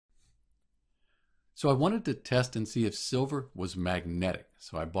So I wanted to test and see if silver was magnetic.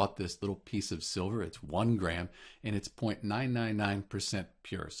 So I bought this little piece of silver. It's 1 gram and it's 0.999%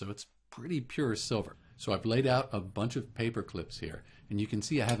 pure. So it's pretty pure silver. So I've laid out a bunch of paper clips here, and you can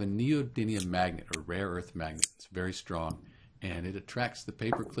see I have a neodymium magnet, or rare earth magnet. It's very strong and it attracts the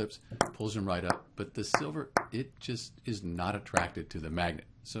paper clips, pulls them right up, but the silver, it just is not attracted to the magnet.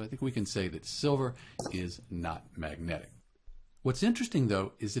 So I think we can say that silver is not magnetic. What's interesting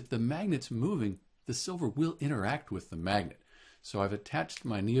though is if the magnet's moving, the silver will interact with the magnet. So I've attached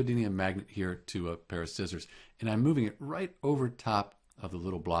my neodymium magnet here to a pair of scissors, and I'm moving it right over top of the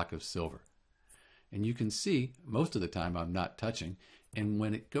little block of silver. And you can see most of the time I'm not touching, and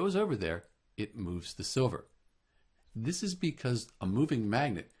when it goes over there, it moves the silver. This is because a moving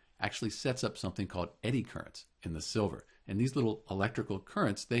magnet actually sets up something called eddy currents in the silver. And these little electrical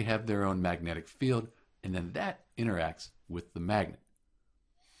currents, they have their own magnetic field, and then that interacts with the magnet.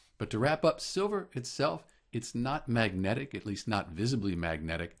 But to wrap up, silver itself, it's not magnetic, at least not visibly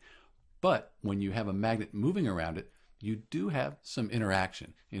magnetic. But when you have a magnet moving around it, you do have some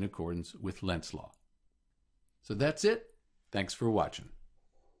interaction in accordance with Lenz's law. So that's it. Thanks for watching.